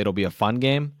 it'll be a fun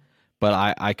game,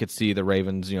 but I could see the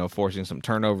Ravens, forcing some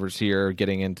turnovers here,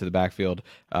 getting into the backfield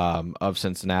of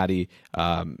Cincinnati,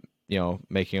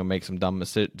 making them make some dumb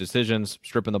decisions,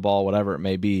 stripping the ball, whatever it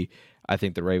may be. I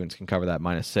think the Ravens can cover that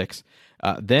 -6.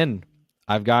 Then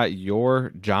I've got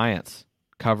your Giants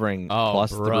covering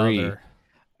 +3.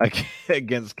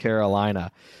 Against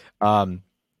Carolina.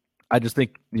 I just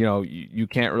think, you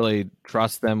can't really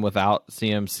trust them without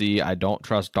CMC. I don't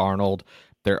trust Darnold.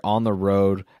 They're on the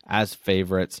road as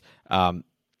favorites. The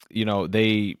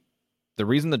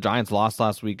reason the Giants lost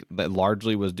last week that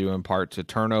largely was due in part to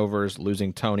turnovers,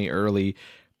 losing Tony early.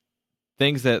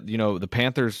 Things that, the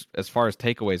Panthers, as far as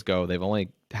takeaways go, they've only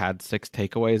had 6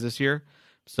 takeaways this year.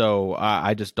 So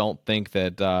I just don't think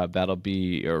that that'll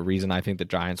be a reason. I think the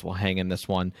Giants will hang in this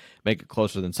one, make it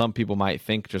closer than some people might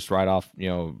think just right off,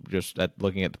 just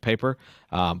looking at the paper.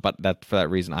 But for that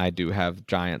reason, I do have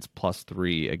Giants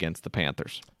 +3 against the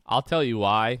Panthers. I'll tell you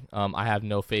why. I have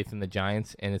no faith in the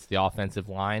Giants, and it's the offensive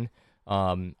line.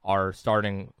 Our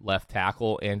starting left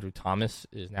tackle, Andrew Thomas,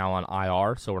 is now on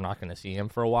IR, so we're not going to see him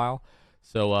for a while.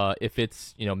 So if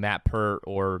it's Matt Pert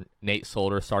or Nate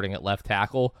Solder starting at left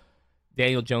tackle,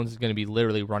 Daniel Jones is going to be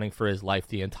literally running for his life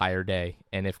the entire day.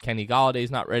 And if Kenny Galladay's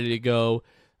not ready to go,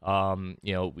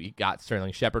 we got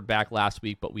Sterling Shepard back last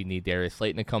week, but we need Darius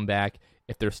Slayton to come back.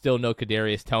 If there's still no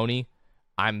Kadarius Toney,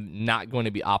 I'm not going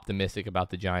to be optimistic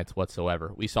about the Giants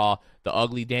whatsoever. We saw the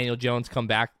ugly Daniel Jones come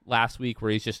back last week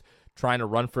where he's just trying to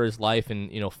run for his life and,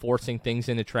 forcing things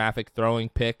into traffic, throwing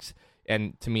picks.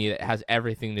 And to me, it has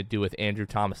everything to do with Andrew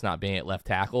Thomas not being at left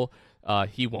tackle.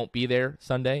 He won't be there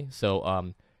Sunday.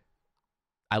 So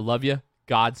I love you.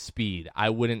 Godspeed. I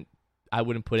wouldn't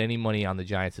put any money on the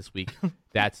Giants this week.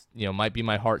 That's, might be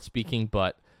my heart speaking,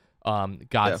 but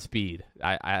Godspeed.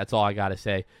 Yeah. That's all I got to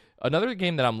say. Another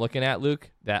game that I'm looking at,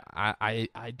 Luke, that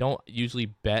I don't usually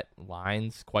bet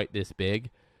lines quite this big,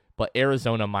 but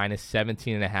Arizona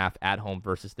 -17.5 at home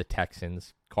versus the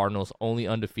Texans. Cardinals, only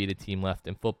undefeated team left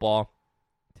in football.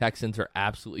 Texans are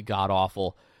absolutely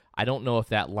god-awful. I don't know if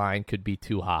that line could be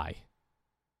too high.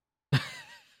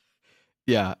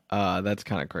 Yeah, that's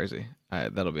kind of crazy.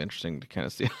 That'll be interesting to kind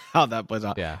of see how that plays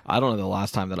out. Yeah. I don't know the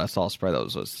last time that I saw a spread that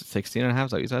was 16.5,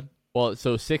 is that what you said? Well,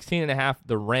 so 16.5,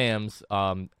 the Rams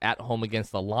at home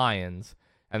against the Lions,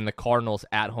 and the Cardinals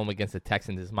at home against the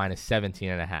Texans is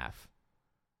 -17.5.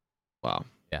 Wow.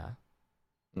 Yeah.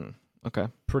 Okay.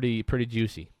 Pretty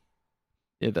juicy.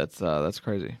 Yeah, that's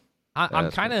crazy.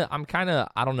 I'm kind of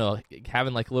I don't know,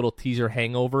 having like a little teaser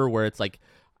hangover where it's like,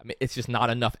 it's just not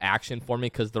enough action for me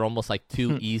because they're almost like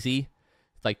too easy.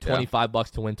 It's like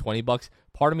 $25 to win $20.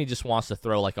 Part of me just wants to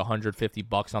throw like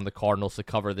 $150 on the Cardinals to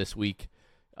cover this week.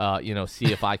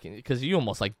 See if I can, because you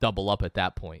almost like double up at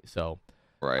that point. So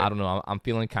right. I don't know. I'm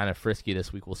feeling kind of frisky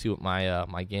this week. We'll see what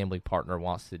my gambling partner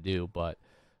wants to do. But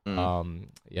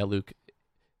Luke,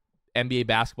 NBA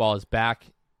basketball is back.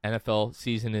 NFL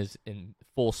season is in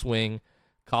full swing.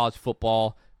 College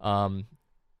football.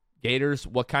 Gators,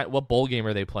 what bowl game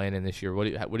are they playing in this year? What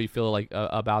do you feel like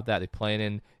about that? They playing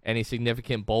in any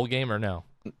significant bowl game or no?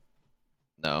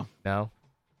 No.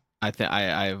 I think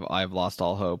I've lost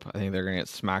all hope. I think they're gonna get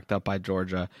smacked up by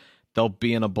Georgia. They'll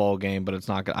be in a bowl game, but it's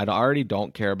not good. I already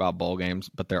don't care about bowl games,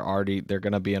 but they're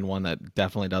gonna be in one that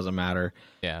definitely doesn't matter.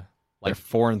 Yeah, they're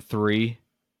 4-3.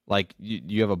 Like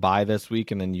you have a bye this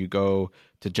week, and then you go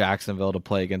to Jacksonville to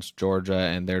play against Georgia,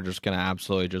 and they're just going to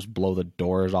absolutely just blow the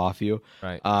doors off you.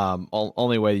 Right.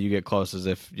 Only way you get close is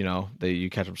if you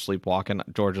catch them sleepwalking.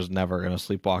 Georgia's never going to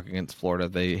sleepwalk against Florida.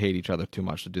 They hate each other too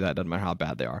much to do that. Doesn't matter how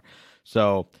bad they are.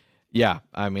 So yeah,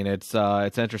 I mean it's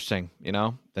interesting.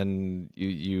 Then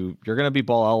you're going to be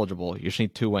bowl eligible. You just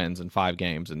need 2 wins in 5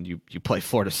 games, and you play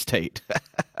Florida State.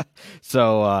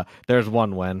 So there's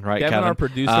 1 win, right, Kevin, Kevin? our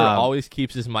producer, always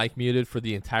keeps his mic muted for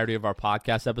the entirety of our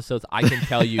podcast episodes. I can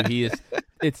tell you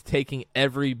it's taking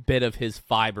every bit of his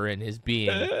fiber and his being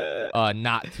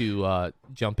not to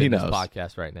jump in this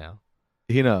podcast right now.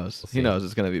 He knows. He knows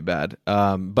it's going to be bad.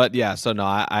 But yeah, so no,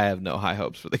 I have no high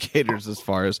hopes for the Gators as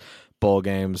far as bowl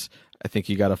games. I think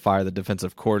you got to fire the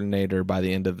defensive coordinator by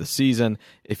the end of the season.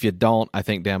 If you don't, I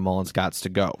think Dan Mullen's got to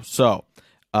go. So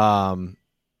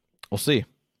we'll see.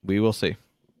 We will see.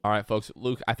 All right, folks.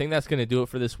 Luke, I think that's going to do it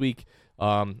for this week.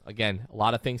 Again, a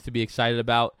lot of things to be excited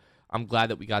about. I'm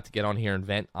glad that we got to get on here and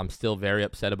vent. I'm still very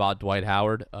upset about Dwight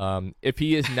Howard. If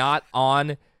he is not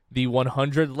on the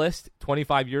 100 list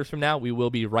 25 years from now, we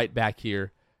will be right back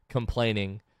here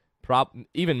complaining,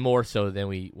 even more so than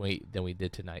we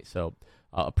did tonight. So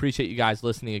appreciate you guys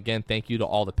listening again. Thank you to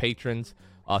all the patrons.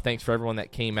 Thanks for everyone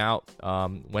that came out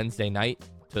Wednesday night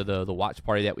to the watch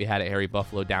party that we had at Harry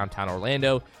Buffalo downtown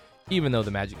Orlando, even though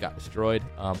the Magic got destroyed.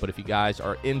 But if you guys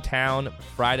are in town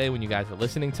Friday when you guys are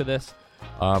listening to this,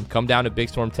 come down to Big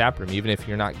Storm Tap Room. Even if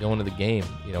you're not going to the game,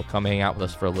 come hang out with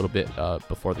us for a little bit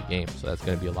before the game. So that's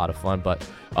going to be a lot of fun. But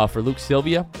for Luke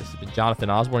Sylvia, this has been Jonathan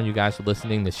Osborne. You guys are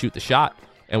listening to Shoot the Shot,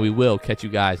 and we will catch you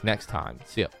guys next time.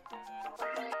 See ya.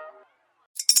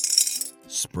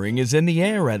 Spring is in the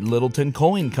air at Littleton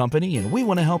Coin Company, and we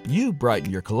want to help you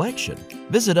brighten your collection.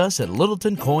 Visit us at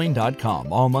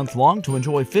littletoncoin.com all month long to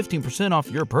enjoy 15% off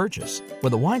your purchase.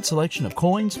 With a wide selection of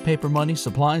coins, paper money,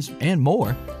 supplies, and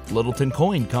more, Littleton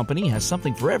Coin Company has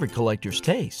something for every collector's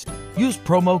taste. Use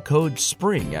promo code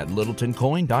SPRING at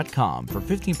littletoncoin.com for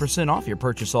 15% off your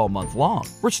purchase all month long.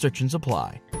 Restrictions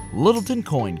apply. Littleton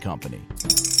Coin Company.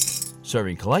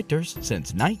 Serving collectors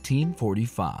since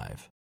 1945.